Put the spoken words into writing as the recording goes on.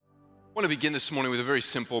I want to begin this morning with a very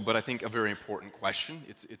simple, but I think a very important question.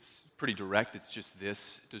 It's pretty direct. It's just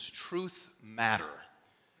this. Does truth matter?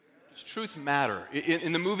 Does truth matter?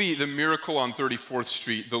 In the movie The Miracle on 34th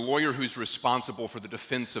Street, the lawyer who's responsible for the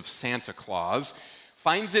defense of Santa Claus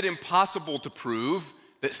finds it impossible to prove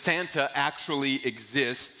that Santa actually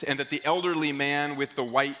exists and that the elderly man with the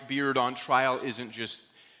white beard on trial isn't just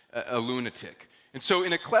a lunatic. And so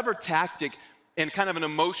in a clever tactic and kind of an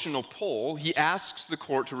emotional poll, he asks the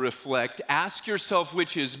court to reflect, ask yourself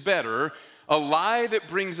which is better, a lie that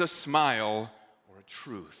brings a smile or a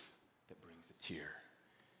truth that brings a tear.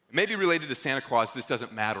 Maybe related to Santa Claus, this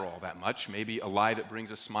doesn't matter all that much. Maybe a lie that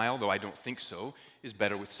brings a smile, though I don't think so, is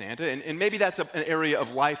better with Santa. And maybe that's an area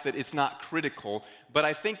of life that it's not critical, but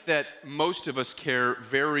I think that most of us care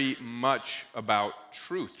very much about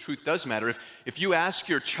truth. Truth does matter. If you ask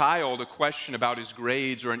your child a question about his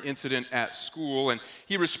grades or an incident at school, and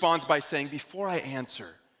he responds by saying, before I answer,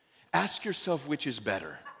 ask yourself which is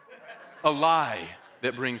better, a lie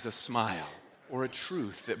that brings a smile or a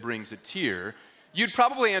truth that brings a tear, you'd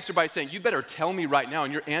probably answer by saying, you better tell me right now,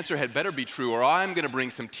 and your answer had better be true, or I'm going to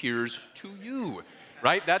bring some tears to you,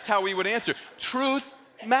 right? That's how we would answer. Truth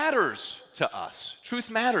matters to us. Truth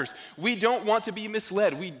matters. We don't want to be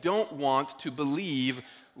misled. We don't want to believe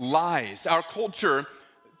lies. Our culture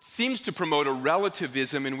seems to promote a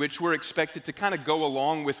relativism in which we're expected to kind of go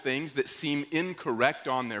along with things that seem incorrect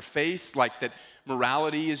on their face, like that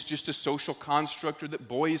morality is just a social construct, or that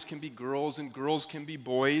boys can be girls and girls can be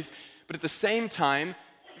boys. But at the same time,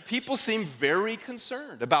 people seem very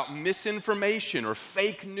concerned about misinformation or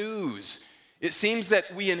fake news. It seems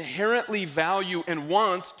that we inherently value and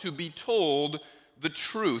want to be told the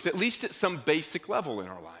truth, at least at some basic level in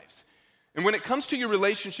our lives. And when it comes to your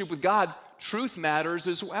relationship with God, truth matters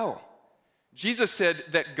as well. Jesus said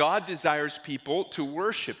that God desires people to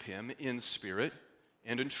worship him in spirit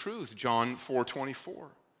and in truth, John 4:24.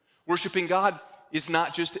 Worshiping God is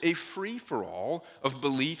not just a free-for-all of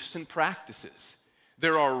beliefs and practices.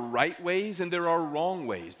 There are right ways and there are wrong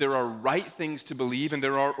ways. There are right things to believe and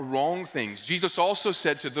there are wrong things. Jesus also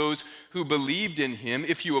said to those who believed in him,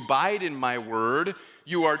 if you abide in my word,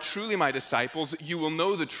 you are truly my disciples, you will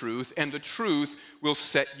know the truth, and the truth will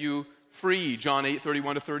set you free. John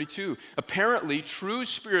 8:31-32. Apparently, true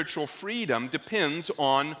spiritual freedom depends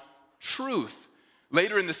on truth.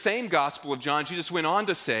 Later in the same Gospel of John, Jesus went on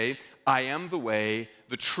to say, I am the way,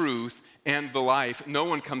 the truth, and the life. No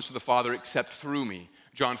one comes to the Father except through me.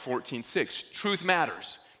 John 14:6. Truth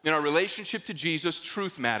matters. In our relationship to Jesus,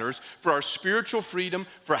 truth matters. For our spiritual freedom,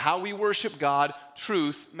 for how we worship God,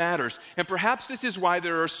 truth matters. And perhaps this is why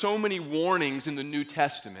there are so many warnings in the New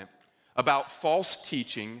Testament about false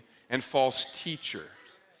teaching and false teachers.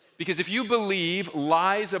 Because if you believe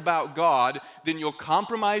lies about God, then you'll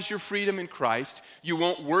compromise your freedom in Christ, you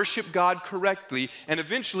won't worship God correctly, and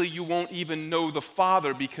eventually you won't even know the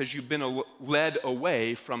Father because you've been led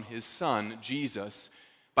away from his Son, Jesus,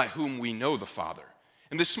 by whom we know the Father.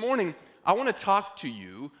 And this morning, I want to talk to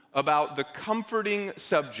you about the comforting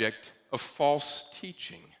subject of false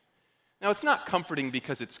teaching. Now, it's not comforting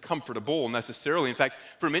because it's comfortable necessarily. In fact,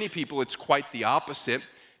 for many people, it's quite the opposite.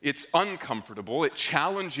 It's uncomfortable. It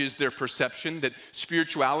challenges their perception that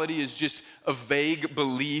spirituality is just a vague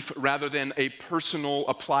belief rather than a personal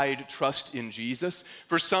applied trust in Jesus.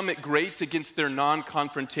 For some, it grates against their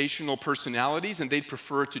non-confrontational personalities, and they'd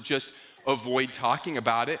prefer to just avoid talking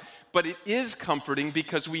about it. But it is comforting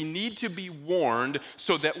because we need to be warned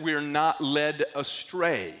so that we're not led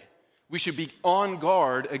astray. We should be on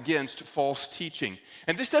guard against false teaching.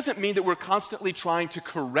 And this doesn't mean that we're constantly trying to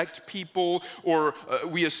correct people or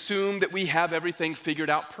we assume that we have everything figured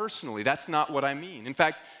out personally. That's not what I mean. In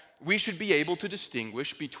fact, we should be able to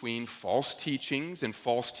distinguish between false teachings and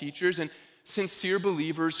false teachers and sincere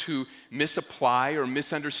believers who misapply or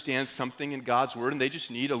misunderstand something in God's word, and they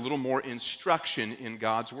just need a little more instruction in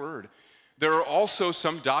God's word. There are also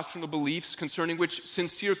some doctrinal beliefs concerning which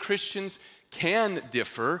sincere Christians can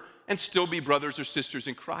differ and still be brothers or sisters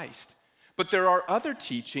in Christ. But there are other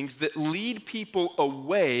teachings that lead people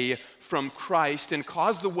away from Christ and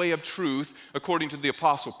cause the way of truth, according to the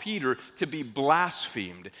Apostle Peter, to be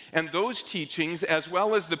blasphemed. And those teachings, as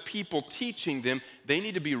well as the people teaching them, they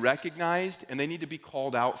need to be recognized and they need to be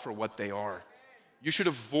called out for what they are. You should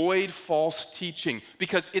avoid false teaching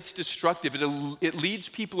because it's destructive. It leads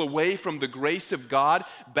people away from the grace of God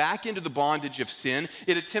back into the bondage of sin.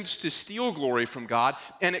 It attempts to steal glory from God,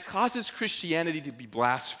 and it causes Christianity to be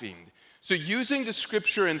blasphemed. So using the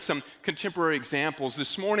scripture and some contemporary examples,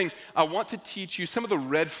 this morning I want to teach you some of the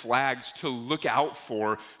red flags to look out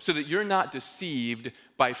for so that you're not deceived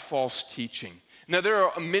by false teaching. Now, there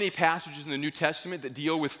are many passages in the New Testament that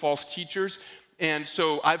deal with false teachers, and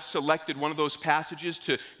so I've selected one of those passages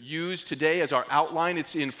to use today as our outline.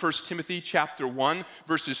 It's in 1 Timothy chapter 1,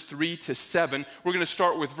 verses 3 to 7. We're going to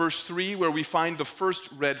start with verse 3, where we find the first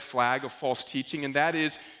red flag of false teaching, and that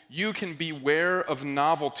is, you can beware of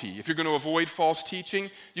novelty. If you're going to avoid false teaching,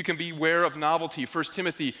 you can beware of novelty. 1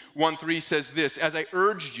 Timothy 1:3 says this, "As I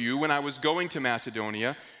urged you when I was going to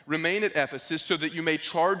Macedonia, remain at Ephesus so that you may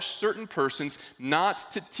charge certain persons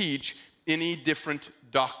not to teach any different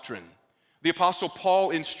doctrine." The Apostle Paul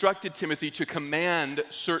instructed Timothy to command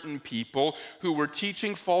certain people who were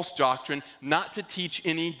teaching false doctrine not to teach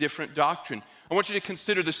any different doctrine. I want you to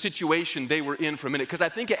consider the situation they were in for a minute, because I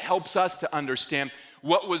think it helps us to understand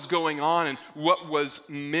what was going on and what was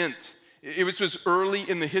meant. It was early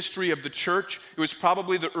in the history of the church. It was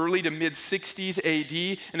probably the early to mid-60s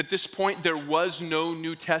AD, and at this point there was no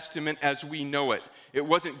New Testament as we know it. It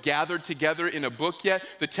wasn't gathered together in a book yet.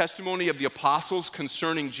 The testimony of the apostles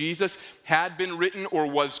concerning Jesus had been written or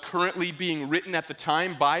was currently being written at the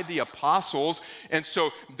time by the apostles, and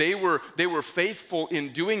so they were faithful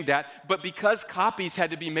in doing that. But because copies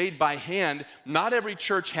had to be made by hand, not every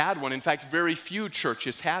church had one. In fact, very few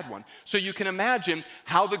churches had one. So you can imagine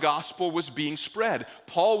how the gospel was being spread.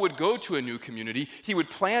 Paul would go to a new community, he would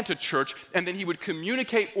plant a church, and then he would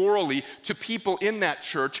communicate orally to people in that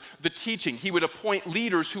church the teaching. He would appoint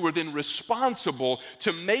leaders who were then responsible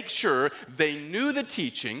to make sure they knew the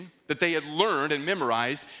teaching that they had learned and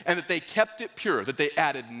memorized, and that they kept it pure, that they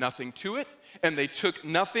added nothing to it, and they took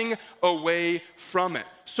nothing away from it.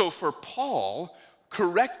 So for Paul,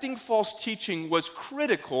 correcting false teaching was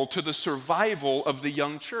critical to the survival of the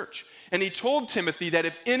young church. And he told Timothy that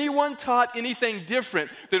if anyone taught anything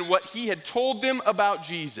different than what he had told them about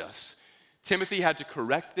Jesus, Timothy had to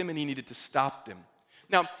correct them and he needed to stop them.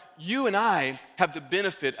 Now, you and I have the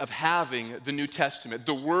benefit of having the New Testament,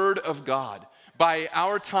 the Word of God. By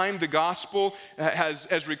our time, the gospel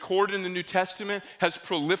as recorded in the New Testament has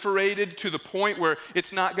proliferated to the point where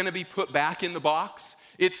it's not going to be put back in the box.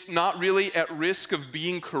 It's not really at risk of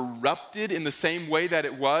being corrupted in the same way that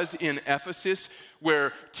it was in Ephesus,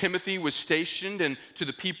 where Timothy was stationed, and to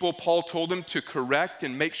the people Paul told them to correct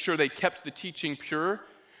and make sure they kept the teaching pure.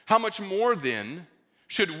 How much more then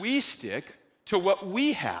should we stick to what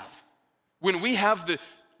we have? When we have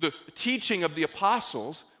the teaching of the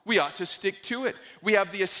apostles, we ought to stick to it. We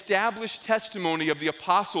have the established testimony of the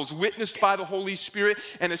apostles, witnessed by the Holy Spirit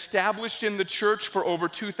and established in the church for over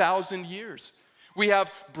 2,000 years. We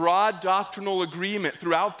have broad doctrinal agreement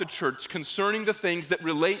throughout the church concerning the things that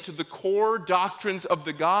relate to the core doctrines of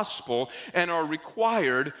the gospel and are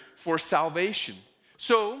required for salvation.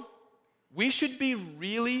 So, we should be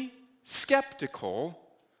really skeptical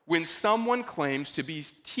when someone claims to be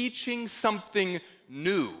teaching something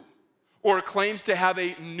new or claims to have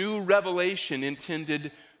a new revelation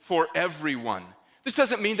intended for everyone. This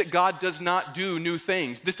doesn't mean that God does not do new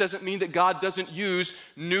things. This doesn't mean that God doesn't use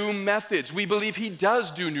new methods. We believe He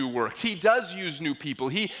does do new works. He does use new people.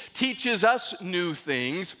 He teaches us new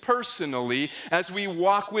things personally as we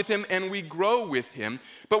walk with Him and we grow with Him.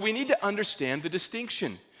 But we need to understand the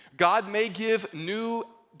distinction. God may give new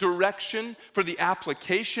direction for the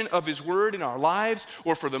application of His Word in our lives,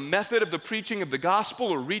 or for the method of the preaching of the gospel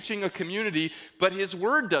or reaching a community, but His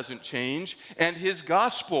Word doesn't change and His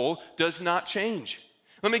gospel does not change.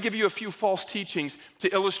 Let me give you a few false teachings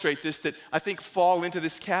to illustrate this that I think fall into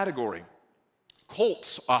this category.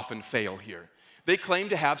 Cults often fail here. They claim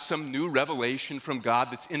to have some new revelation from God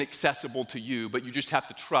that's inaccessible to you, but you just have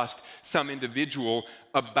to trust some individual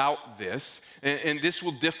about this. And this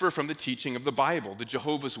will differ from the teaching of the Bible. The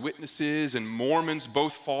Jehovah's Witnesses and Mormons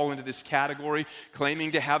both fall into this category,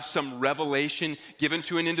 claiming to have some revelation given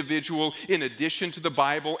to an individual in addition to the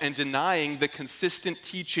Bible, and denying the consistent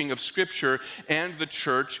teaching of Scripture and the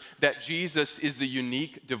church that Jesus is the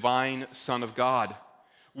unique divine Son of God.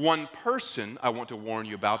 One person I want to warn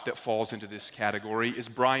you about that falls into this category is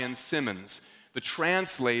Brian Simmons, the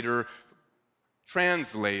translator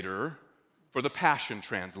for the Passion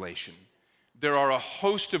Translation. There are a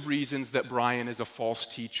host of reasons that Brian is a false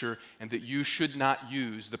teacher and that you should not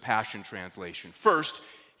use the Passion Translation. First,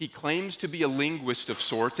 he claims to be a linguist of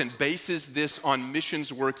sorts and bases this on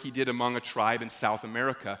missions work he did among a tribe in South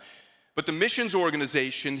America. But the missions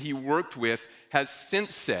organization he worked with has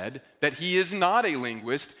since said that he is not a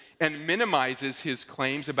linguist and minimizes his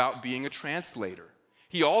claims about being a translator.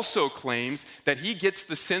 He also claims that he gets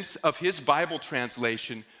the sense of his Bible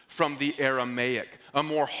translation from the Aramaic, a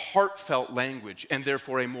more heartfelt language, and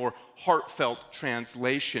therefore a more heartfelt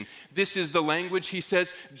translation. This is the language, he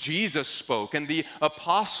says, Jesus spoke and the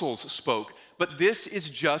apostles spoke. But this is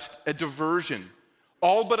just a diversion.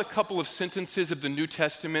 All but a couple of sentences of the New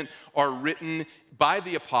Testament are written by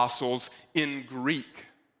the apostles in Greek.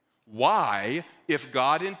 Why, if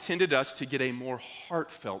God intended us to get a more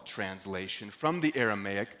heartfelt translation from the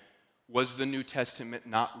Aramaic, was the New Testament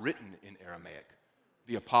not written in Aramaic?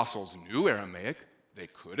 The apostles knew Aramaic. They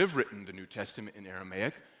could have written the New Testament in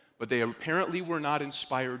Aramaic, but they apparently were not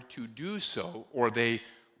inspired to do so, or they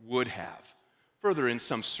would have. Further, in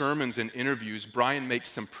some sermons and interviews, Brian makes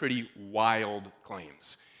some pretty wild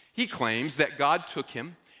claims. He claims that God took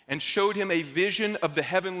him and showed him a vision of the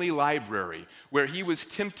heavenly library where he was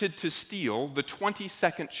tempted to steal the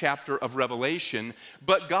 22nd chapter of Revelation,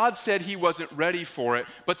 but God said he wasn't ready for it,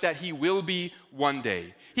 but that he will be one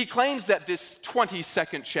day. He claims that this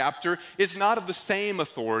 22nd chapter is not of the same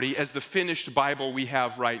authority as the finished Bible we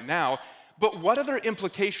have right now. But what other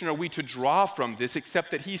implication are we to draw from this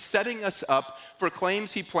except that he's setting us up for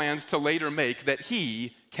claims he plans to later make that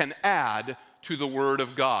he can add to the Word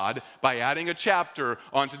of God by adding a chapter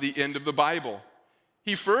onto the end of the Bible?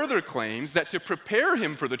 He further claims that to prepare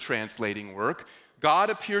him for the translating work,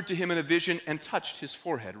 God appeared to him in a vision and touched his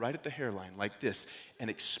forehead right at the hairline like this and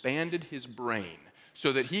expanded his brain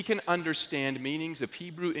so that he can understand meanings of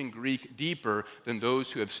Hebrew and Greek deeper than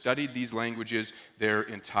those who have studied these languages their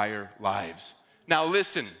entire lives. Now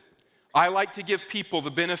listen, I like to give people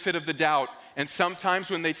the benefit of the doubt, and sometimes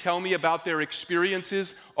when they tell me about their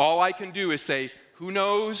experiences, all I can do is say, who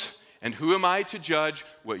knows, and who am I to judge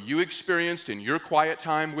what you experienced in your quiet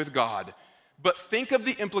time with God? But think of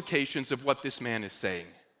the implications of what this man is saying.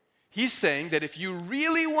 He's saying that if you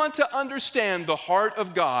really want to understand the heart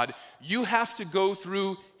of God, you have to go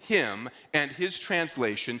through him and his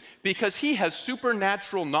translation because he has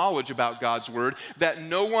supernatural knowledge about God's word that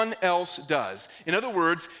no one else does. In other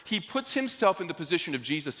words, he puts himself in the position of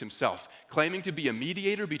Jesus himself, claiming to be a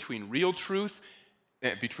mediator between real truth,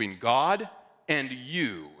 between God and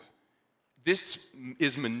you. This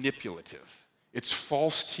is manipulative. It's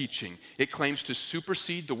false teaching. It claims to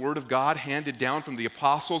supersede the Word of God handed down from the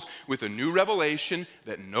apostles with a new revelation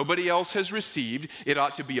that nobody else has received. It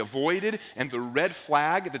ought to be avoided, and the red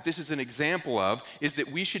flag that this is an example of is that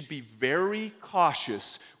we should be very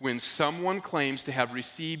cautious when someone claims to have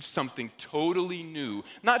received something totally new.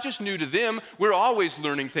 Not just new to them, we're always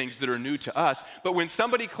learning things that are new to us, but when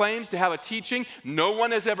somebody claims to have a teaching no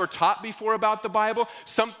one has ever taught before about the Bible,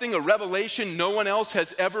 something, a revelation no one else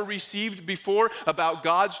has ever received before about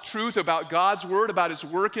God's truth, about God's word, about his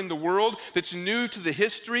work in the world, that's new to the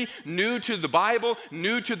history, new to the Bible,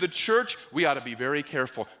 new to the church, we ought to be very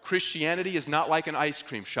careful. Christianity is not like an ice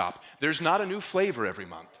cream shop. There's not a new flavor every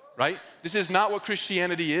month. Right? This is not what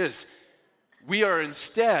Christianity is. We are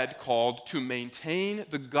instead called to maintain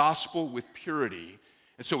the gospel with purity.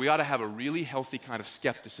 And so we ought to have a really healthy kind of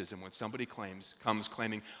skepticism when somebody comes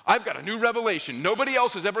claiming, I've got a new revelation nobody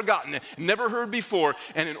else has ever gotten it, never heard before,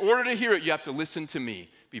 and in order to hear it, you have to listen to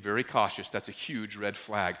me. Be very cautious. That's a huge red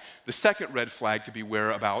flag. The second red flag to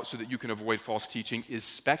beware about so that you can avoid false teaching is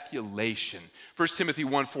speculation. 1 Timothy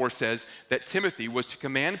 1:4 says that Timothy was to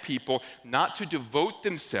command people not to devote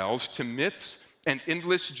themselves to myths and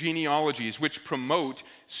endless genealogies which promote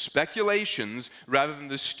speculations rather than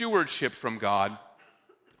the stewardship from God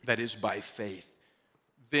that is by faith.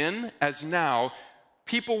 Then, as now,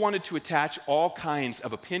 people wanted to attach all kinds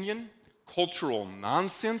of opinion, cultural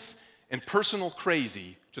nonsense, and personal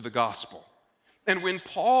crazy to the gospel. And when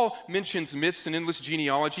Paul mentions myths and endless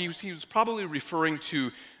genealogy, he was probably referring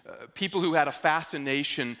to people who had a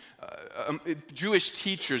fascination, Jewish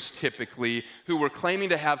teachers typically, who were claiming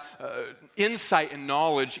to have insight and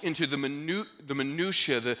knowledge into the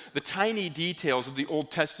minutiae, the tiny details of the Old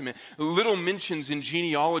Testament, little mentions in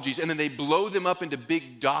genealogies, and then they blow them up into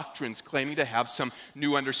big doctrines, claiming to have some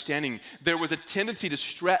new understanding. There was a tendency to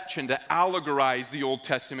stretch and to allegorize the Old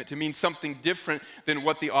Testament to mean something different than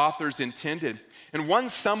what the authors intended. And one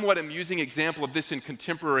somewhat amusing example of this in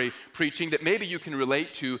contemporary preaching that maybe you can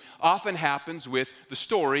relate to often happens with the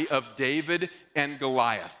story of David and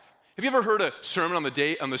Goliath. Have you ever heard a sermon on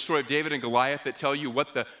the story of David and Goliath that tell you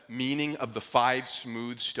what the meaning of the 5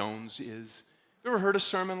 smooth stones is? Have you ever heard a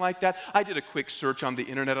sermon like that? I did a quick search on the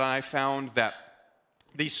internet and I found that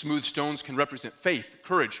these smooth stones can represent faith,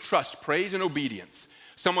 courage, trust, praise, and obedience.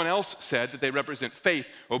 Someone else said that they represent faith,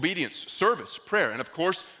 obedience, service, prayer, and of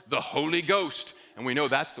course, the Holy Ghost. And we know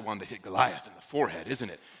that's the one that hit Goliath in the forehead, isn't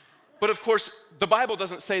it? But of course, the Bible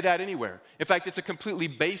doesn't say that anywhere. In fact, it's a completely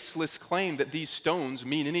baseless claim that these stones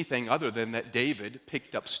mean anything other than that David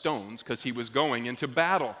picked up stones because he was going into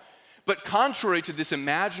battle. But contrary to this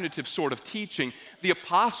imaginative sort of teaching, the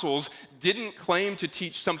apostles didn't claim to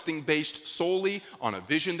teach something based solely on a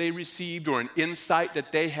vision they received or an insight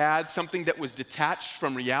that they had, something that was detached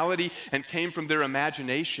from reality and came from their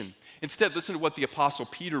imagination. Instead, listen to what the apostle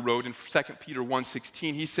Peter wrote in 2 Peter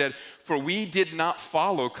 1:16. He said, "For we did not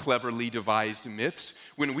follow cleverly devised myths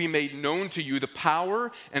when we made known to you the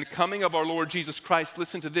power and coming of our Lord Jesus Christ."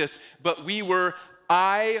 Listen to this, "but we were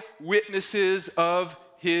eyewitnesses of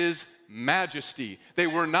his majesty." They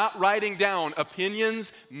were not writing down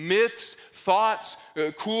opinions, myths, thoughts,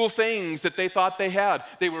 cool things that they thought they had.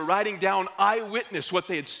 They were writing down eyewitness, what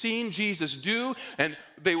they had seen Jesus do, and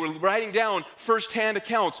they were writing down firsthand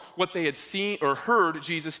accounts, what they had seen or heard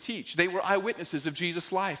Jesus teach. They were eyewitnesses of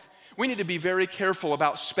Jesus' life. We need to be very careful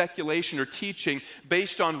about speculation or teaching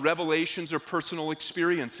based on revelations or personal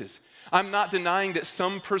experiences. I'm not denying that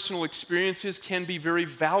some personal experiences can be very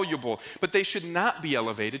valuable, but they should not be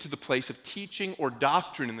elevated to the place of teaching or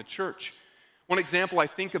doctrine in the church. One example I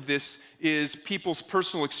think of this is people's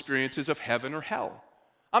personal experiences of heaven or hell.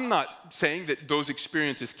 I'm not saying that those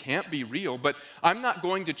experiences can't be real, but I'm not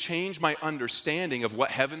going to change my understanding of what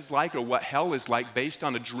heaven's like or what hell is like based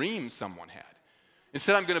on a dream someone had.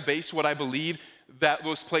 Instead, I'm going to base what I believe that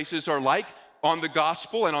those places are like on the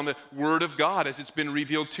gospel and on the word of God as it's been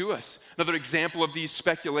revealed to us. Another example of these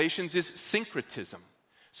speculations is syncretism.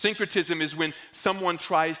 Syncretism is when someone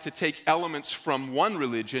tries to take elements from one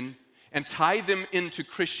religion and tie them into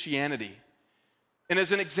Christianity. And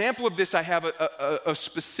as an example of this, I have a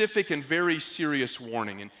specific and very serious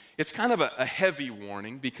warning. And it's kind of a heavy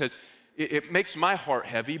warning because it makes my heart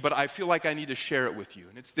heavy, but I feel like I need to share it with you.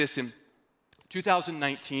 And it's this: in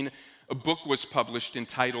 2019, a book was published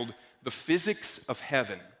entitled "The Physics of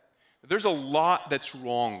Heaven." There's a lot that's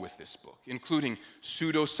wrong with this book, including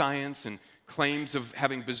pseudoscience and claims of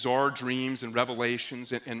having bizarre dreams and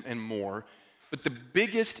revelations and more. But the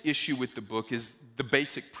biggest issue with the book is the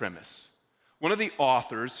basic premise. One of the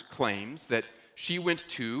authors claims that she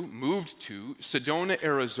moved to Sedona,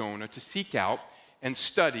 Arizona to seek out and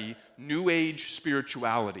study New Age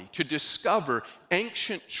spirituality, to discover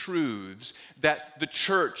ancient truths that the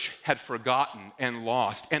church had forgotten and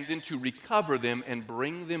lost, and then to recover them and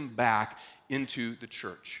bring them back into the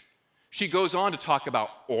church. She goes on to talk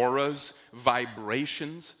about auras,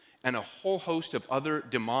 vibrations, and a whole host of other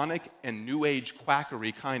demonic and New Age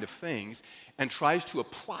quackery kind of things, and tries to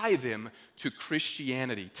apply them to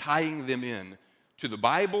Christianity, tying them in to the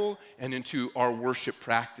Bible and into our worship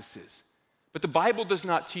practices. But the Bible does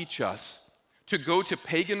not teach us to go to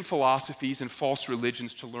pagan philosophies and false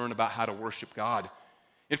religions to learn about how to worship God.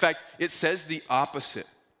 In fact, it says the opposite.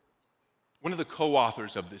 One of the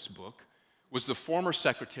co-authors of this book was the former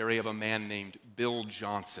secretary of a man named Bill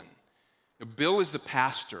Johnson. Now, Bill is the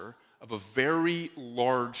pastor of a very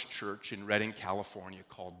large church in Redding, California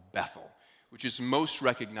called Bethel, which is most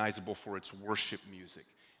recognizable for its worship music.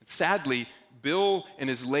 And sadly, Bill and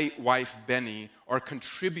his late wife, Benny, are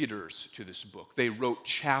contributors to this book. They wrote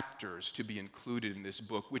chapters to be included in this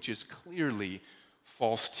book, which is clearly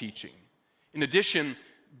false teaching. In addition,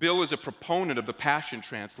 Bill is a proponent of the Passion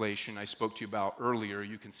Translation I spoke to you about earlier.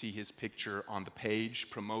 You can see his picture on the page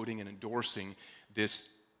promoting and endorsing this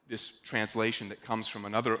translation that comes from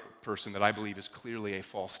another person that I believe is clearly a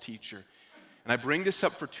false teacher. And I bring this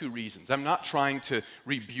up for two reasons. I'm not trying to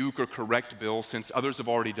rebuke or correct Bill, since others have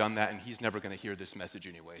already done that and he's never going to hear this message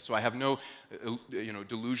anyway. So I have no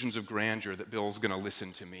delusions of grandeur that Bill's going to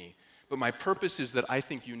listen to me. But my purpose is that I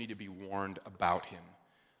think you need to be warned about him.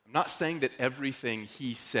 I'm not saying that everything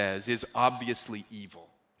he says is obviously evil.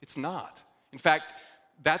 It's not. In fact,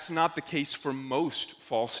 that's not the case for most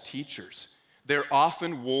false teachers. They're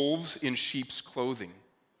often wolves in sheep's clothing.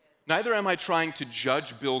 Neither am I trying to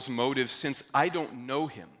judge Bill's motives, since I don't know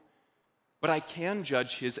him, but I can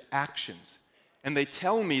judge his actions. And they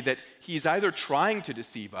tell me that he's either trying to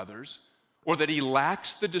deceive others or that he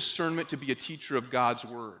lacks the discernment to be a teacher of God's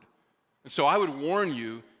word. And so I would warn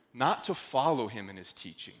you not to follow him in his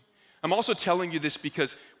teaching. I'm also telling you this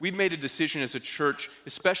because we've made a decision as a church,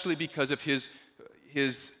 especially because of his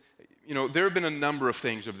there have been a number of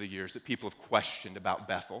things over the years that people have questioned about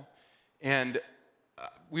Bethel. And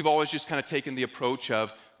we've always just kind of taken the approach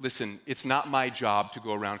of, listen, it's not my job to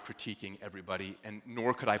go around critiquing everybody, and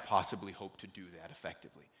nor could I possibly hope to do that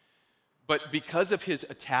effectively. But because of his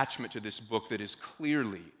attachment to this book that is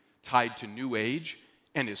clearly tied to New Age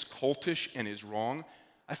and is cultish and is wrong,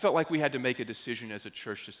 I felt like we had to make a decision as a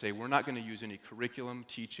church to say we're not going to use any curriculum,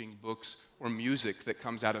 teaching, books, or music that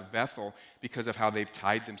comes out of Bethel because of how they've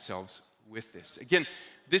tied themselves with this. Again,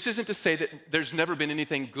 this isn't to say that there's never been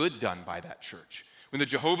anything good done by that church. When the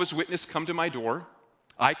Jehovah's Witnesses come to my door,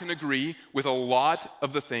 I can agree with a lot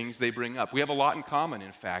of the things they bring up. We have a lot in common,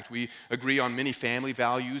 in fact. We agree on many family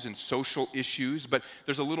values and social issues, but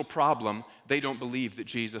there's a little problem. They don't believe that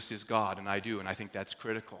Jesus is God, and I do, and I think that's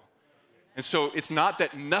critical. And so it's not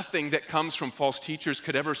that nothing that comes from false teachers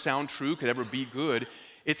could ever sound true, could ever be good.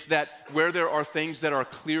 It's that where there are things that are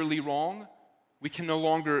clearly wrong, we can no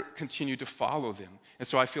longer continue to follow them. And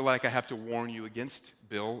so I feel like I have to warn you against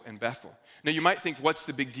Bill and Bethel. Now, you might think, what's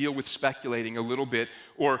the big deal with speculating a little bit,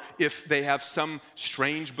 or if they have some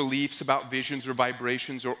strange beliefs about visions or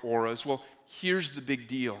vibrations or auras? Well, here's the big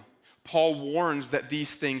deal. Paul warns that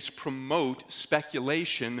these things promote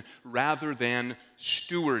speculation rather than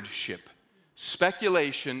stewardship.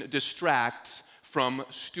 Speculation distracts from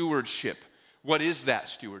stewardship. What is that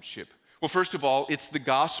stewardship? Well, first of all, it's the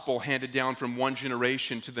gospel handed down from one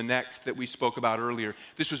generation to the next that we spoke about earlier.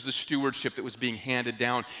 This was the stewardship that was being handed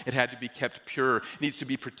down. It had to be kept pure. It needs to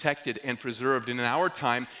be protected and preserved. And in our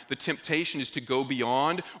time, the temptation is to go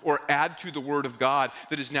beyond or add to the Word of God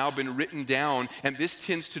that has now been written down, and this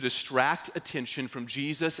tends to distract attention from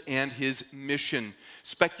Jesus and His mission.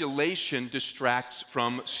 Speculation distracts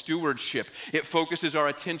from stewardship. It focuses our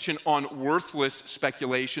attention on worthless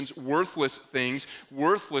speculations, worthless things,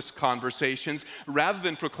 worthless conversations, rather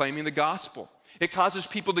than proclaiming the gospel. It causes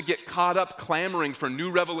people to get caught up clamoring for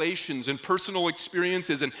new revelations and personal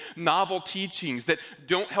experiences and novel teachings that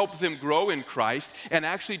don't help them grow in Christ and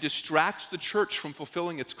actually distracts the church from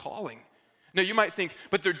fulfilling its calling. Now, you might think,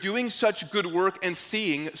 but they're doing such good work and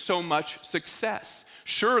seeing so much success.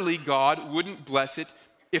 Surely God wouldn't bless it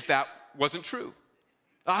if that wasn't true.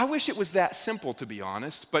 I wish it was that simple, to be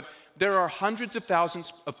honest, but there are hundreds of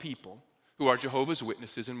thousands of people who are Jehovah's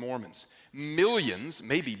Witnesses and Mormons. Millions,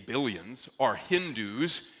 maybe billions, are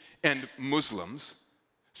Hindus and Muslims.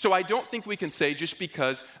 So I don't think we can say just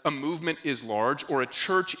because a movement is large or a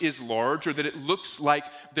church is large or that it looks like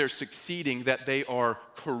they're succeeding that they are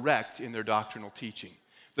correct in their doctrinal teaching.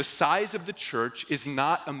 The size of the church is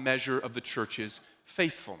not a measure of the church's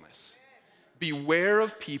faithfulness. Beware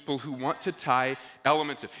of people who want to tie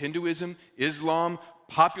elements of Hinduism, Islam,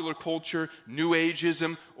 popular culture, New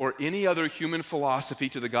Ageism, or any other human philosophy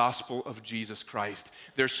to the gospel of Jesus Christ.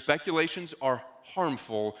 Their speculations are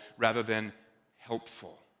harmful rather than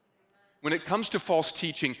helpful. When it comes to false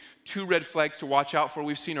teaching, 2 red flags to watch out for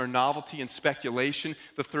we've seen are novelty and speculation.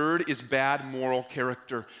 The third is bad moral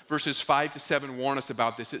character. Verses 5 to 7 warn us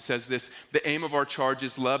about this. It says this: the aim of our charge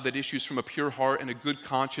is love that issues from a pure heart and a good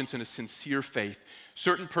conscience and a sincere faith.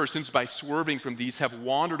 Certain persons, by swerving from these, have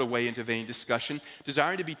wandered away into vain discussion,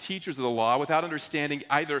 desiring to be teachers of the law without understanding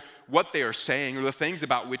either what they are saying or the things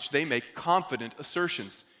about which they make confident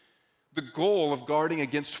assertions. The goal of guarding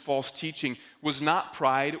against false teaching was not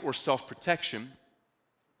pride or self-protection.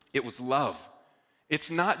 It was love.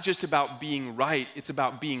 It's not just about being right, it's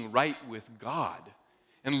about being right with God.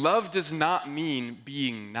 And love does not mean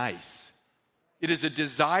being nice. It is a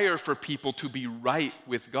desire for people to be right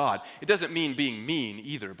with God. It doesn't mean being mean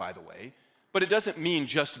either, by the way, but it doesn't mean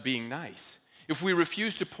just being nice. If we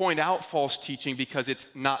refuse to point out false teaching because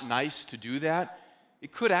it's not nice to do that,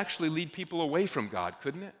 it could actually lead people away from God,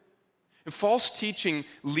 couldn't it? And false teaching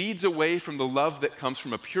leads away from the love that comes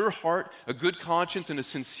from a pure heart, a good conscience, and a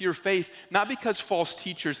sincere faith, not because false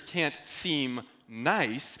teachers can't seem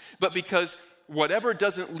nice, but because whatever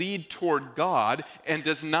doesn't lead toward God and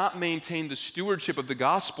does not maintain the stewardship of the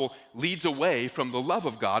gospel leads away from the love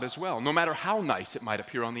of God as well, no matter how nice it might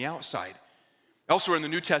appear on the outside. Elsewhere in the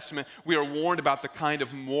New Testament, we are warned about the kind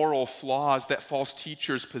of moral flaws that false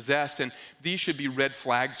teachers possess, and these should be red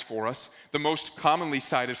flags for us. The most commonly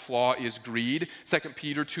cited flaw is greed. 2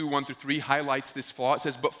 Peter 2, 1-3 highlights this flaw. It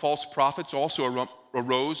says, "But false prophets also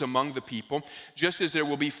arose among the people, just as there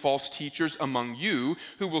will be false teachers among you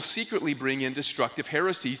who will secretly bring in destructive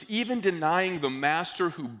heresies, even denying the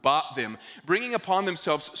master who bought them, bringing upon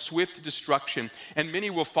themselves swift destruction. And many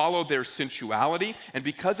will follow their sensuality, and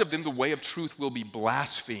because of them the way of truth will be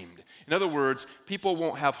blasphemed." In other words, people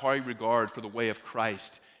won't have high regard for the way of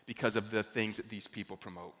Christ because of the things that these people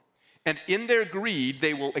promote. And in their greed,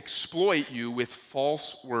 they will exploit you with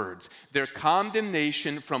false words. Their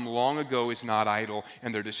condemnation from long ago is not idle,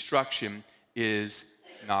 and their destruction is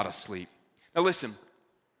not asleep. Now listen,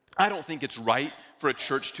 I don't think it's right for a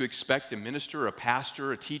church to expect a minister, a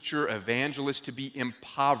pastor, a teacher, an evangelist to be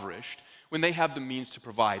impoverished when they have the means to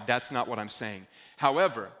provide. That's not what I'm saying.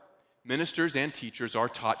 However, Ministers and teachers are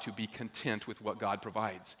taught to be content with what God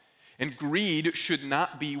provides. And greed should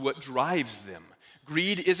not be what drives them.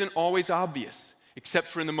 Greed isn't always obvious, except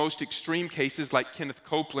for in the most extreme cases like Kenneth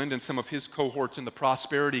Copeland and some of his cohorts in the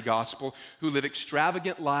prosperity gospel who live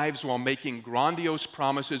extravagant lives while making grandiose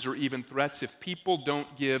promises or even threats if people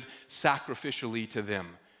don't give sacrificially to them.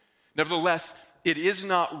 Nevertheless, it is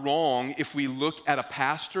not wrong if we look at a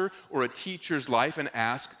pastor or a teacher's life and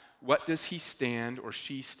ask, what does he stand or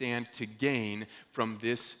she stand to gain from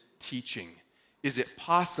this teaching? Is it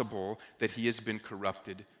possible that he has been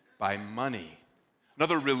corrupted by money?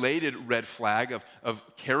 Another related red flag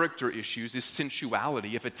of character issues is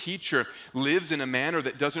sensuality. If a teacher lives in a manner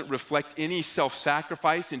that doesn't reflect any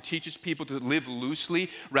self-sacrifice and teaches people to live loosely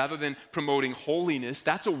rather than promoting holiness,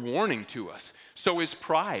 that's a warning to us. So is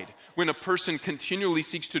pride. When a person continually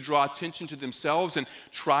seeks to draw attention to themselves and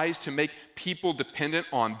tries to make people dependent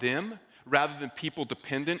on them rather than people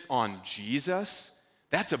dependent on Jesus,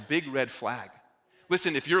 that's a big red flag.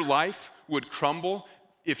 Listen, if your life would crumble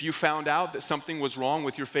if you found out that something was wrong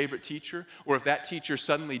with your favorite teacher, or if that teacher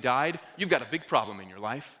suddenly died, you've got a big problem in your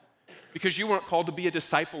life. Because you weren't called to be a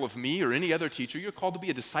disciple of me or any other teacher. You're called to be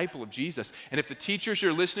a disciple of Jesus. And if the teachers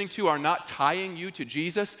you're listening to are not tying you to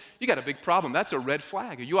Jesus, you got a big problem. That's a red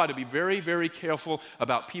flag. You ought to be very, very careful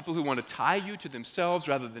about people who want to tie you to themselves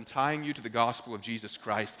rather than tying you to the gospel of Jesus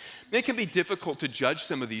Christ. It can be difficult to judge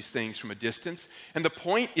some of these things from a distance. And the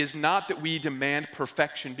point is not that we demand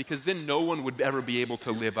perfection, because then no one would ever be able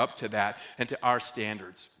to live up to that and to our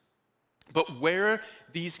standards. But where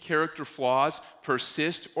these character flaws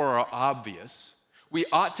persist or are obvious, we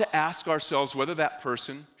ought to ask ourselves whether that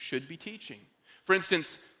person should be teaching. For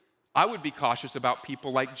instance, I would be cautious about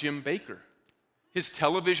people like Jim Bakker. His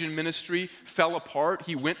television ministry fell apart.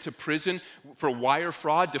 He went to prison for wire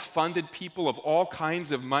fraud, defunded people of all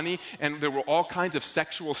kinds of money, and there were all kinds of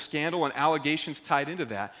sexual scandal and allegations tied into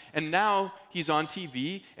that. And now he's on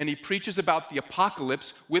TV, and he preaches about the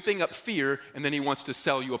apocalypse, whipping up fear, and then he wants to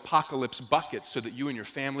sell you apocalypse buckets so that you and your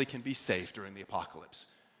family can be safe during the apocalypse.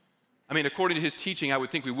 I mean, according to his teaching, I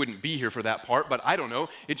would think we wouldn't be here for that part, but I don't know.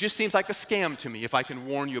 It just seems like a scam to me, if I can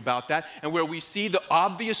warn you about that. And where we see the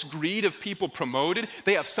obvious greed of people promoted,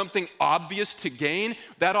 they have something obvious to gain,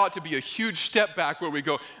 that ought to be a huge step back where we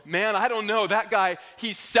go, man, I don't know, that guy,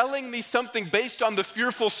 he's selling me something based on the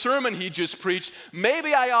fearful sermon he just preached.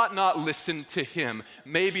 Maybe I ought not listen to him.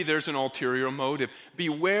 Maybe there's an ulterior motive.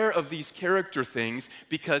 Beware of these character things,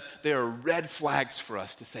 because they are red flags for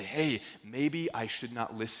us to say, hey, maybe I should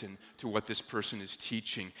not listen to what this person is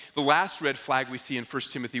teaching. The last red flag we see in 1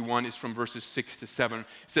 Timothy 1 is from verses 6 to 7. It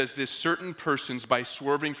says this: certain persons, by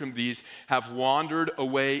swerving from these, have wandered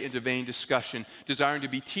away into vain discussion, desiring to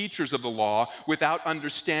be teachers of the law without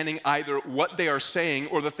understanding either what they are saying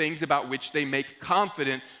or the things about which they make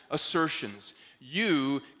confident assertions.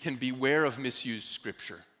 You can beware of misused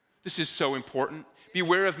scripture. This is so important.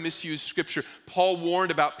 Beware of misused scripture. Paul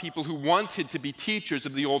warned about people who wanted to be teachers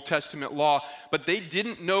of the Old Testament law, but they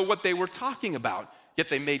didn't know what they were talking about, yet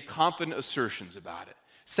they made confident assertions about it.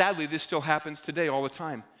 Sadly, this still happens today all the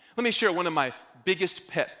time. Let me share one of my biggest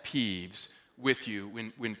pet peeves with you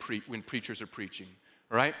when preachers are preaching,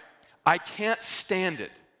 all right? I can't stand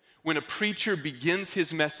it when a preacher begins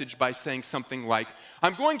his message by saying something like,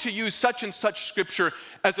 I'm going to use such and such scripture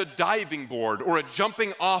as a diving board or a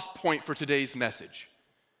jumping off point for today's message.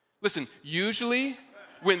 Listen, usually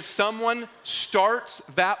when someone starts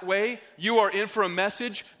that way, you are in for a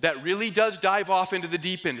message that really does dive off into the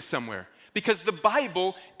deep end somewhere. Because the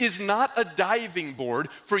Bible is not a diving board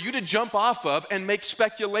for you to jump off of and make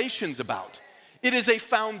speculations about. It is a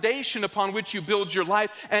foundation upon which you build your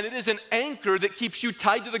life, and it is an anchor that keeps you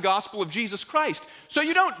tied to the gospel of Jesus Christ. So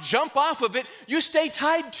you don't jump off of it, you stay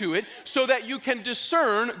tied to it so that you can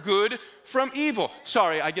discern good from evil.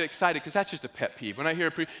 Sorry, I get excited because that's just a pet peeve. When I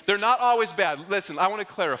hear they're not always bad. Listen, I want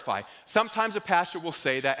to clarify. Sometimes a pastor will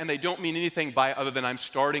say that, and they don't mean anything by it other than I'm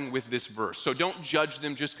starting with this verse. So don't judge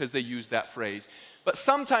them just because they use that phrase. But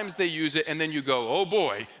sometimes they use it and then you go, oh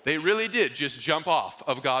boy, they really did just jump off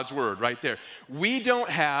of God's word right there. We don't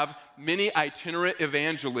have many itinerant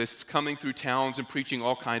evangelists coming through towns and preaching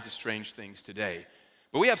all kinds of strange things today.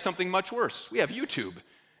 But we have something much worse. We have YouTube.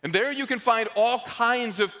 And there you can find all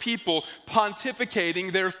kinds of people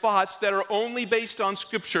pontificating their thoughts that are only based on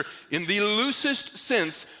Scripture in the loosest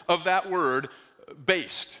sense of that word,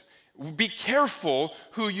 based. Be careful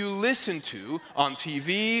who you listen to on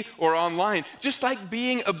TV or online. Just like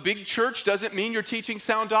being a big church doesn't mean you're teaching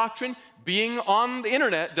sound doctrine, Being on the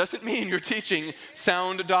internet doesn't mean you're teaching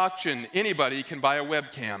sound doctrine. Anybody can buy a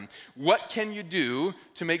webcam. What can you do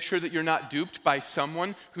to make sure that you're not duped by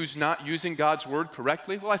someone who's not using God's word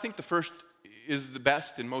correctly? Well, I think the first is the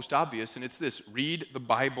best and most obvious, and it's this: read the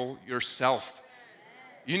Bible yourself.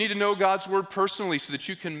 You need to know God's word personally so that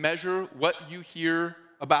you can measure what you hear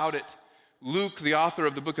about it. Luke, the author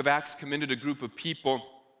of the book of Acts, commended a group of people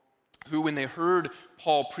who, when they heard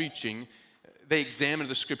Paul preaching, they examined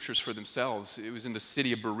the scriptures for themselves. It was in the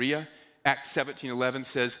city of Berea. Acts 17:11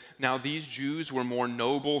 says, "Now these Jews were more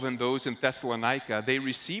noble than those in Thessalonica. They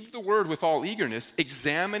received the word with all eagerness,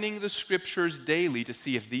 examining the scriptures daily to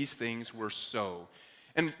see if these things were so."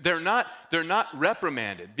 And they're not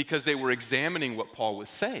reprimanded because they were examining what Paul was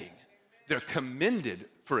saying. They're commended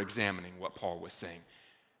for examining what Paul was saying.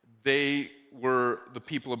 They were the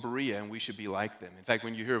people of Berea, and we should be like them. In fact,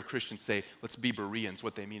 when you hear of Christians say, let's be Bereans,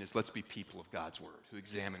 what they mean is let's be people of God's word, who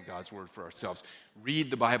examine God's word for ourselves.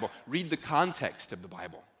 Read the Bible. Read the context of the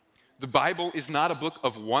Bible. The Bible is not a book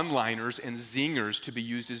of one-liners and zingers to be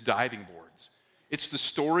used as diving boards. It's the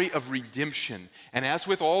story of redemption. And as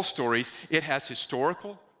with all stories, it has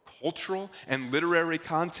historical, cultural, and literary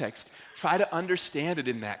context. Try to understand it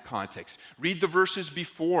in that context. Read the verses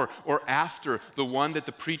before or after the one that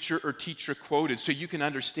the preacher or teacher quoted so you can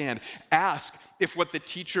understand. Ask if what the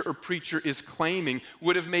teacher or preacher is claiming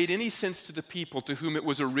would have made any sense to the people to whom it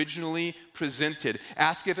was originally presented.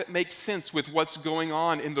 Ask if it makes sense with what's going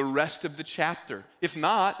on in the rest of the chapter. If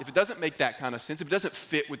not, if it doesn't make that kind of sense, if it doesn't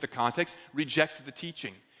fit with the context, reject the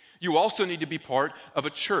teaching. You also need to be part of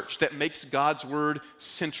a church that makes God's word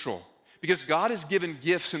central, because God has given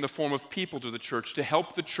gifts in the form of people to the church to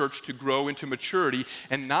help the church to grow into maturity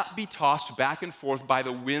and not be tossed back and forth by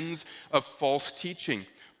the winds of false teaching.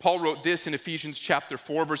 Paul wrote this in Ephesians chapter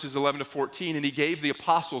 4, verses 11 to 14, and he gave the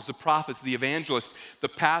apostles, the prophets, the evangelists, the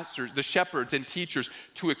pastors, the shepherds, and teachers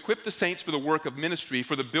to equip the saints for the work of ministry,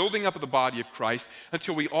 for the building up of the body of Christ,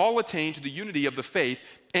 until we all attain to the unity of the faith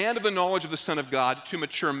and of the knowledge of the Son of God, to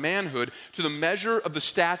mature manhood, to the measure of the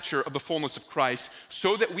stature of the fullness of Christ,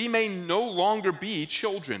 so that we may no longer be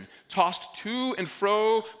children, tossed to and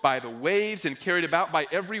fro by the waves and carried about by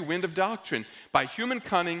every wind of doctrine, by human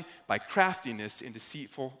cunning, by craftiness in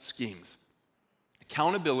deceitful schemes.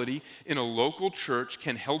 Accountability in a local church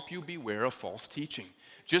can help you beware of false teaching,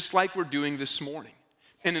 just like we're doing this morning.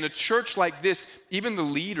 And in a church like this, even the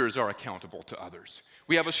leaders are accountable to others.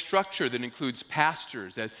 We have a structure that includes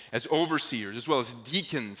pastors as overseers, as well as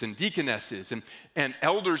deacons and deaconesses and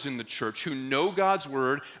elders in the church who know God's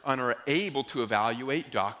word and are able to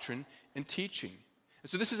evaluate doctrine and teaching. And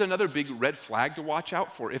so this is another big red flag to watch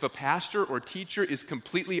out for. If a pastor or teacher is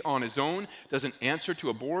completely on his own, doesn't answer to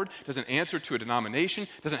a board, doesn't answer to a denomination,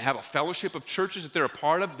 doesn't have a fellowship of churches that they're a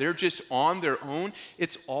part of, they're just on their own,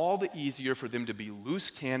 it's all the easier for them to be loose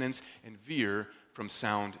cannons and veer from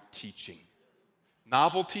sound teaching.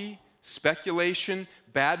 Novelty, speculation,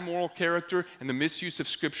 bad moral character, and the misuse of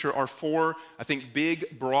Scripture are four, I think,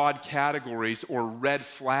 big, broad categories or red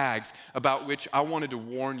flags about which I wanted to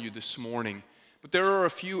warn you this morning. But there are a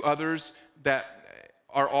few others that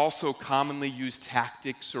are also commonly used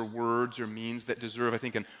tactics or words or means that deserve, I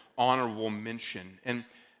think, an honorable mention. And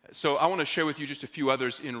so I want to share with you just a few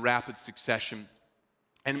others in rapid succession.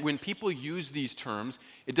 And when people use these terms,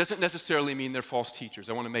 it doesn't necessarily mean they're false teachers.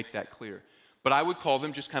 I want to make that clear. But I would call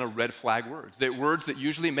them just kind of red flag words. They're words that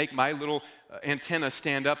usually make my little antenna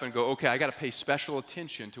stand up and go, okay, I got to pay special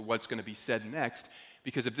attention to what's going to be said next,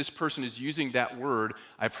 because if this person is using that word,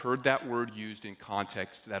 I've heard that word used in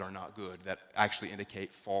contexts that are not good, that actually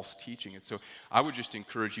indicate false teaching. And so I would just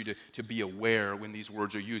encourage you to be aware when these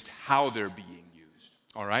words are used, how they're being used,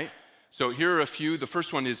 all right? So here are a few. The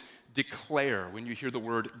first one is declare. When you hear the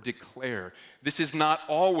word declare, this is not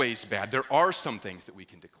always bad. There are some things that we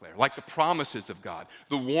can declare, like the promises of God,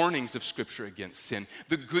 the warnings of Scripture against sin,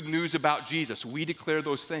 the good news about Jesus. We declare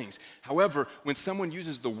those things. However, when someone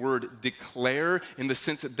uses the word declare in the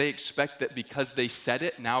sense that they expect that because they said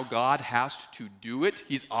it, now God has to do it,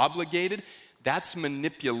 he's obligated, that's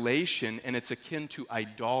manipulation, and it's akin to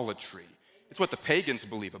idolatry. It's what the pagans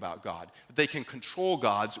believe about God, that they can control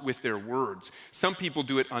gods with their words. Some people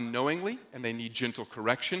do it unknowingly, and they need gentle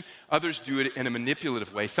correction. Others do it in a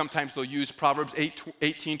manipulative way. Sometimes they'll use Proverbs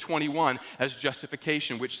 18:21 as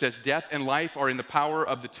justification, which says, death and life are in the power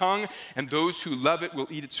of the tongue, and those who love it will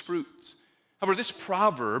eat its fruits. However, this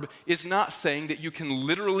proverb is not saying that you can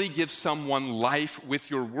literally give someone life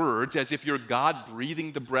with your words as if you're God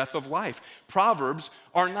breathing the breath of life. Proverbs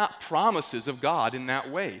are not promises of God in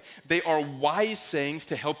that way. They are wise sayings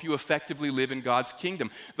to help you effectively live in God's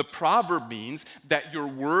kingdom. The proverb means that your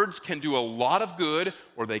words can do a lot of good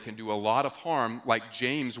or they can do a lot of harm, like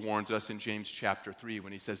James warns us in James chapter 3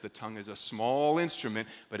 when he says the tongue is a small instrument,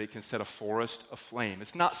 but it can set a forest aflame.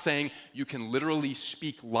 It's not saying you can literally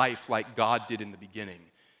speak life like God did in the beginning.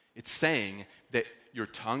 It's saying that your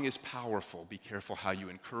tongue is powerful. Be careful how you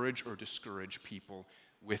encourage or discourage people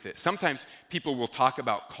with it. Sometimes people will talk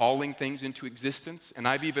about calling things into existence, and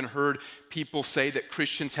I've even heard people say that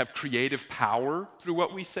Christians have creative power through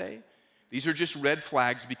what we say. These are just red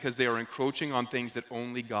flags because they are encroaching on things that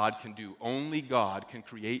only God can do. Only God can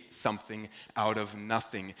create something out of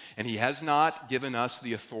nothing, and He has not given us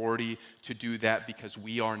the authority to do that because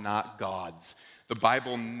we are not gods. The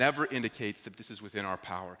Bible never indicates that this is within our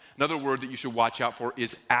power. Another word that you should watch out for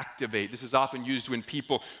is activate. This is often used when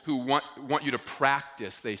people who want you to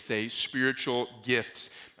practice, they say, spiritual gifts.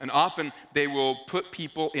 And often they will put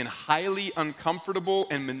people in highly uncomfortable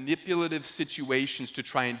and manipulative situations to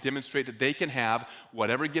try and demonstrate that they can have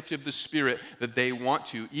whatever gift of the Spirit that they want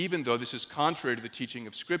to, even though this is contrary to the teaching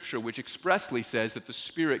of Scripture, which expressly says that the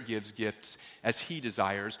Spirit gives gifts as He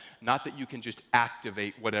desires, not that you can just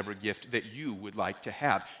activate whatever gift that you would like to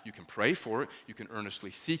have. You can pray for it, you can earnestly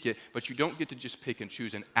seek it, but you don't get to just pick and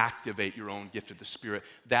choose and activate your own gift of the Spirit.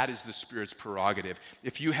 That is the Spirit's prerogative.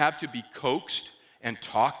 If you have to be coaxed and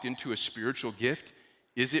talked into a spiritual gift,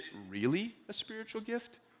 is it really a spiritual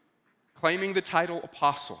gift? Claiming the title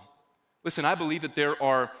apostle. Listen, I believe that there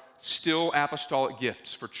are still apostolic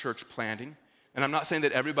gifts for church planting. And I'm not saying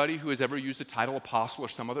that everybody who has ever used the title apostle or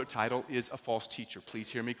some other title is a false teacher. Please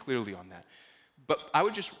hear me clearly on that. But I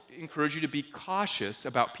would just encourage you to be cautious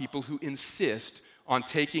about people who insist on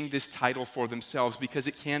taking this title for themselves because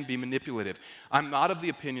it can be manipulative. I'm not of the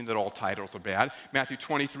opinion that all titles are bad. Matthew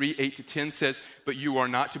 23, 8-10 says, "But you are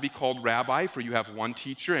not to be called rabbi, for you have one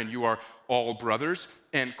teacher, and you are all brothers.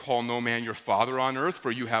 And call no man your father on earth,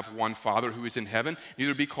 for you have one Father who is in heaven.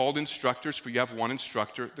 Neither be called instructors, for you have one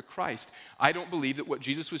instructor, the Christ." I don't believe that what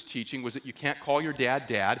Jesus was teaching was that you can't call your dad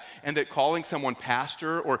dad, and that calling someone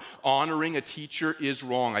pastor or honoring a teacher is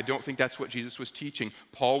wrong. I don't think that's what Jesus was teaching.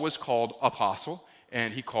 Paul was called apostle,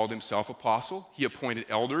 and he called himself apostle. He appointed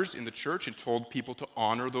elders in the church and told people to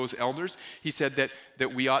honor those elders. He said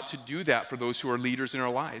that we ought to do that for those who are leaders in our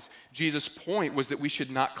lives. Jesus' point was that we should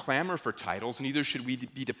not clamor for titles, neither should we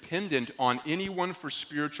be dependent on anyone for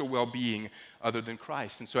spiritual well-being other than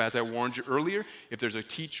Christ. And so as I warned you earlier, if there's a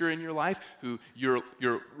teacher in your life who your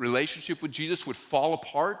relationship with Jesus would fall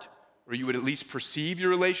apart, or you would at least perceive your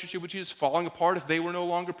relationship with Jesus falling apart if they were no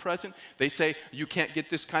longer present, they say, you can't get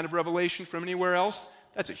this kind of revelation from anywhere else,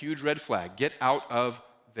 that's a huge red flag. Get out of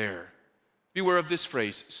there. Beware of this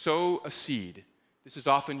phrase, sow a seed. This is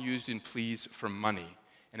often used in pleas for money.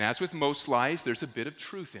 And as with most lies, there's a bit of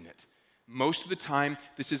truth in it. Most of the time,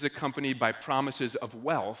 this is accompanied by promises of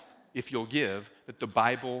wealth, if you'll give, that the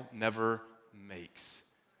Bible never makes.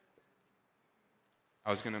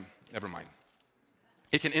 Never mind.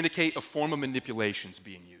 It can indicate a form of manipulations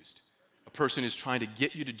being used. A person is trying to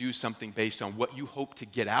get you to do something based on what you hope to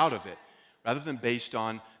get out of it, rather than based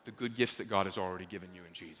on the good gifts that God has already given you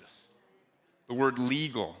in Jesus. The word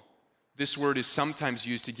legal, this word is sometimes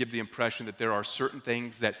used to give the impression that there are certain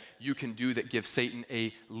things that you can do that give Satan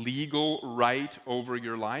a legal right over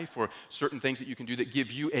your life, or certain things that you can do that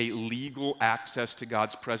give you a legal access to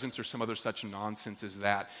God's presence, or some other such nonsense as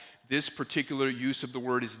that. This particular use of the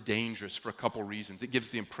word is dangerous for a couple reasons. It gives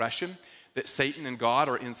the impression that Satan and God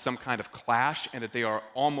are in some kind of clash and that they are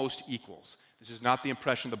almost equals. This is not the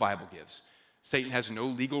impression the Bible gives. Satan has no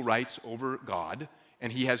legal rights over God,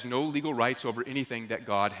 and he has no legal rights over anything that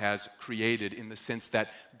God has created, in the sense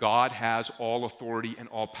that God has all authority and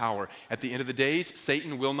all power. At the end of the days,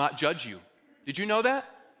 Satan will not judge you. Did you know that?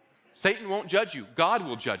 Satan won't judge you. God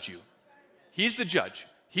will judge you. He's the judge.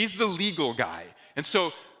 He's the legal guy. And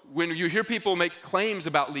so when you hear people make claims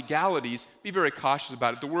about legalities, be very cautious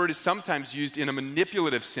about it. The word is sometimes used in a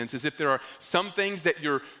manipulative sense, as if there are some things that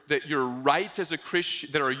your rights as a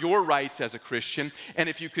Christian, that are your rights as a Christian, and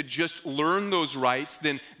if you could just learn those rights,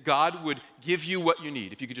 then God would give you what you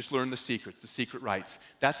need. If you could just learn the secrets, the secret rights.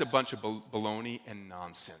 That's a bunch of baloney and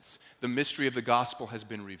nonsense. The mystery of the gospel has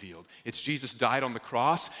been revealed. It's Jesus died on the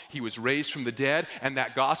cross, he was raised from the dead, and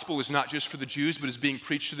that gospel is not just for the Jews, but is being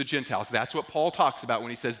preached to the Gentiles. That's what Paul talks about when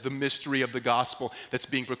he says the mystery of the gospel that's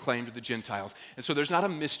being proclaimed to the Gentiles. And so there's not a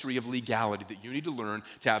mystery of legality that you need to learn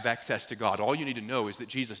to have access to God. All you need to know is that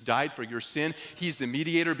Jesus died for your sin. He's the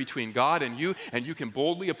mediator between God and you can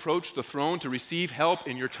boldly approach the throne to receive help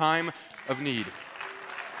in your time of need.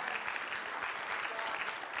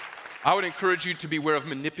 I would encourage you to beware of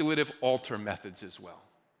manipulative altar methods as well.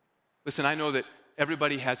 Listen, I know that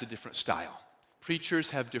everybody has a different style. Preachers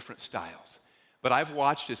have different styles. But I've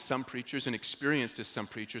watched as some preachers and experienced as some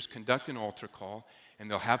preachers conduct an altar call, and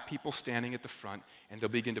they'll have people standing at the front, and they'll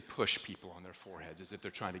begin to push people on their foreheads as if they're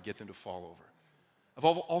trying to get them to fall over. I've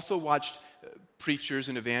also watched preachers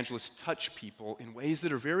and evangelists touch people in ways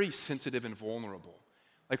that are very sensitive and vulnerable.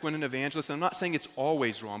 Like when an evangelist, and I'm not saying it's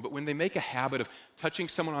always wrong, but when they make a habit of touching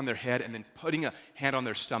someone on their head and then putting a hand on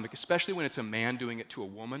their stomach, especially when it's a man doing it to a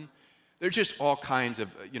woman, there's just all kinds of,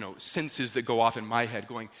 senses that go off in my head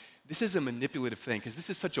going, this is a manipulative thing because this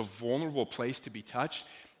is such a vulnerable place to be touched.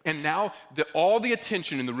 And now all the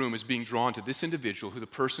attention in the room is being drawn to this individual who the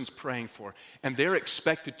person's praying for, and they're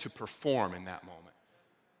expected to perform in that moment.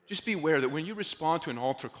 Just be aware that when you respond to an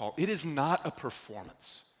altar call, it is not a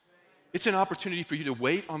performance. It's an opportunity for you to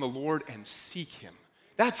wait on the Lord and seek Him.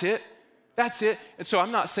 That's it. That's it. And so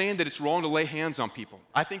I'm not saying that it's wrong to lay hands on people.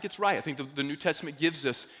 I think it's right. I think the New Testament gives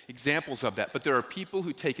us examples of that. But there are people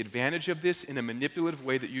who take advantage of this in a manipulative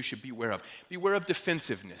way that you should be aware of. Beware of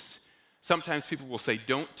defensiveness. Sometimes people will say,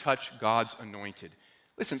 don't touch God's anointed.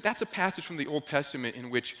 Listen, that's a passage from the Old Testament in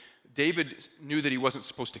which David knew that he wasn't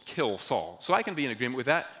supposed to kill Saul. So I can be in agreement with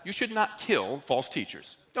that. You should not kill false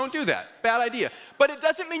teachers. Don't do that. Bad idea. But it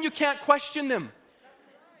doesn't mean you can't question them.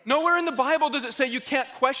 Nowhere in the Bible does it say you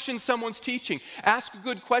can't question someone's teaching. Ask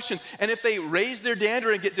good questions. And if they raise their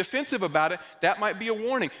dander and get defensive about it, that might be a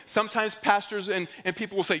warning. Sometimes pastors and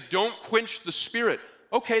people will say, don't quench the Spirit.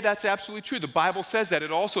 Okay, that's absolutely true. The Bible says that.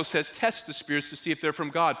 It also says test the spirits to see if they're from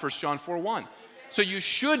God, 1 John 4:1. So you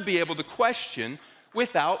should be able to question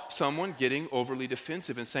without someone getting overly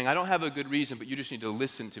defensive and saying, I don't have a good reason, but you just need to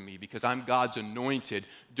listen to me because I'm God's anointed.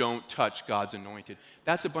 Don't touch God's anointed.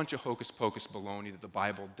 That's a bunch of hocus pocus baloney that the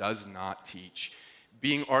Bible does not teach.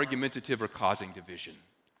 Being argumentative or causing division.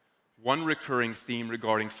 One recurring theme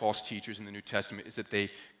regarding false teachers in the New Testament is that they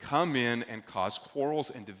come in and cause quarrels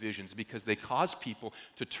and divisions because they cause people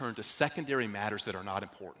to turn to secondary matters that are not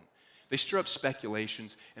important. They stir up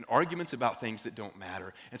speculations and arguments about things that don't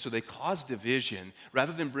matter. And so they cause division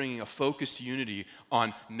rather than bringing a focused unity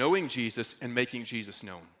on knowing Jesus and making Jesus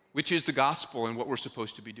known, which is the gospel and what we're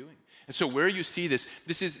supposed to be doing. And so where you see this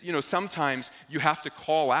is, sometimes you have to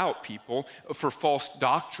call out people for false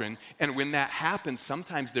doctrine. And when that happens,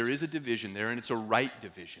 sometimes there is a division there, and it's a right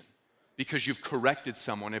division. Because you've corrected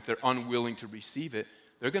someone. If they're unwilling to receive it,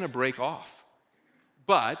 they're going to break off.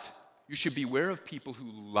 But you should beware of people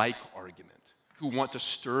who like argument, who want to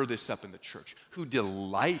stir this up in the church, who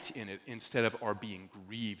delight in it instead of are being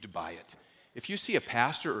grieved by it. If you see a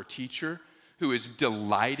pastor or teacher who is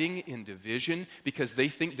delighting in division because they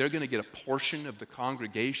think they're going to get a portion of the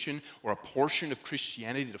congregation or a portion of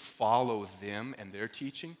Christianity to follow them and their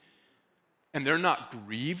teaching, and they're not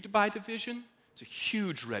grieved by division, it's a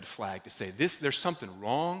huge red flag to say, there's something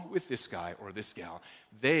wrong with this guy or this gal.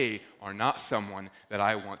 They are not someone that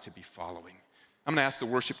I want to be following. I'm going to ask the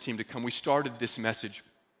worship team to come. We started this message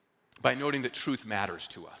by noting that truth matters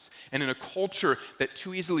to us. And in a culture that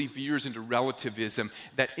too easily veers into relativism,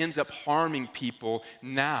 that ends up harming people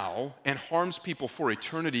now and harms people for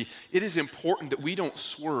eternity, it is important that we don't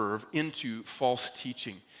swerve into false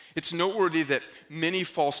teaching. It's noteworthy that many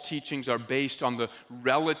false teachings are based on the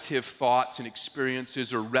relative thoughts and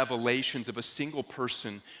experiences or revelations of a single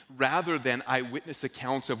person rather than eyewitness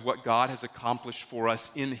accounts of what God has accomplished for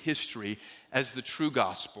us in history as the true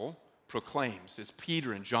gospel proclaims. As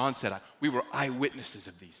Peter and John said, we were eyewitnesses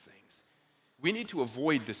of these things. We need to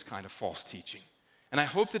avoid this kind of false teaching. And I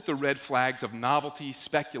hope that the red flags of novelty,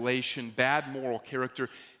 speculation, bad moral character,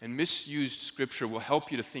 and misused scripture will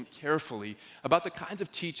help you to think carefully about the kinds of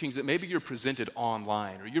teachings that maybe you're presented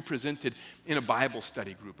online, or you're presented in a Bible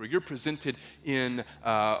study group, or you're presented in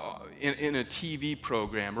a TV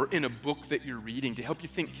program, or in a book that you're reading to help you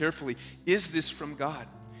think carefully, is this from God?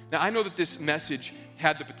 Now, I know that this message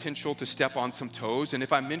had the potential to step on some toes, and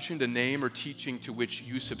if I mentioned a name or teaching to which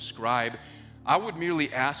you subscribe, I would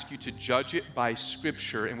merely ask you to judge it by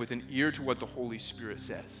Scripture and with an ear to what the Holy Spirit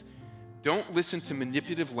says. Don't listen to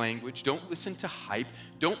manipulative language. Don't listen to hype.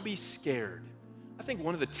 Don't be scared. I think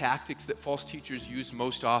one of the tactics that false teachers use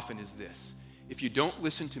most often is this. If you don't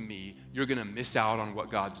listen to me, you're going to miss out on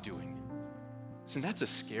what God's doing. Listen, that's a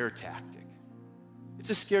scare tactic.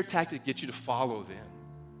 It's a scare tactic to get you to follow them.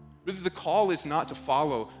 Really, the call is not to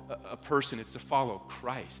follow a person. It's to follow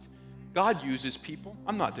Christ. God uses people.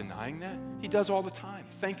 I'm not denying that. He does all the time.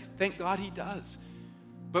 Thank God he does.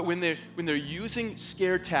 But when they're using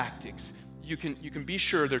scare tactics, you can be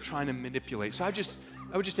sure they're trying to manipulate. So I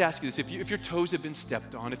would just ask you this: if your toes have been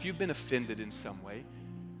stepped on, if you've been offended in some way,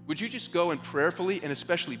 would you just go and prayerfully and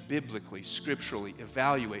especially biblically, scripturally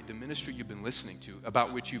evaluate the ministry you've been listening to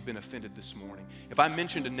about which you've been offended this morning? If I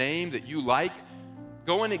mentioned a name that you like,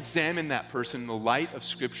 Go and examine that person in the light of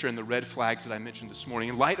Scripture and the red flags that I mentioned this morning,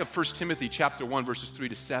 in light of 1 Timothy chapter 1, verses 3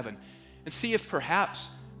 to 7, and see if perhaps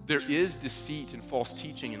there is deceit and false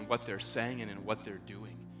teaching in what they're saying and in what they're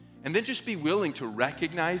doing. And then just be willing to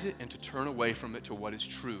recognize it and to turn away from it to what is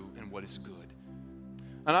true and what is good.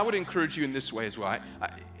 And I would encourage you in this way as well.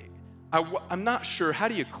 I'm not sure, how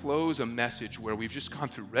do you close a message where we've just gone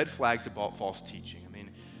through red flags about false teaching? I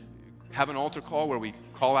mean, have an altar call where we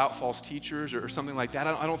call out false teachers or something like that?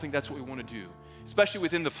 I don't think that's what we want to do. Especially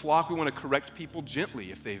within the flock, we want to correct people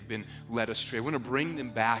gently if they've been led astray. We want to bring them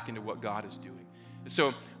back into what God is doing. And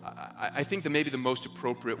so I think that maybe the most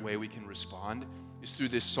appropriate way we can respond is through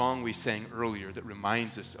this song we sang earlier that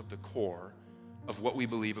reminds us of the core of what we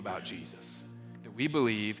believe about Jesus. That we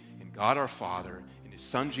believe in God our Father, in His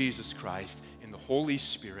Son Jesus Christ, in the Holy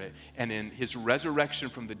Spirit, and in His resurrection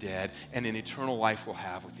from the dead, and in eternal life we'll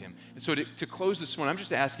have with Him. And so to close this morning, I'm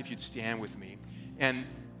just asking if you'd stand with me, and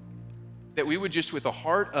that we would just, with a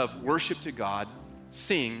heart of worship to God,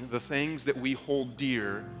 sing the things that we hold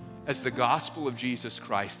dear as the gospel of Jesus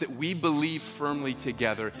Christ, that we believe firmly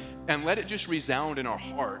together, and let it just resound in our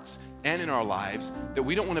hearts and in our lives that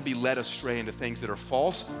we don't want to be led astray into things that are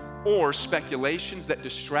false or speculations that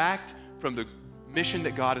distract from the mission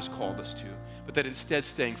that God has called us to, but that instead,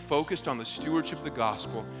 staying focused on the stewardship of the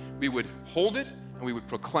gospel, we would hold it and we would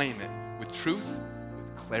proclaim it with truth,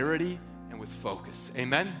 with clarity, and with focus.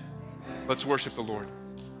 Amen? Let's worship the Lord.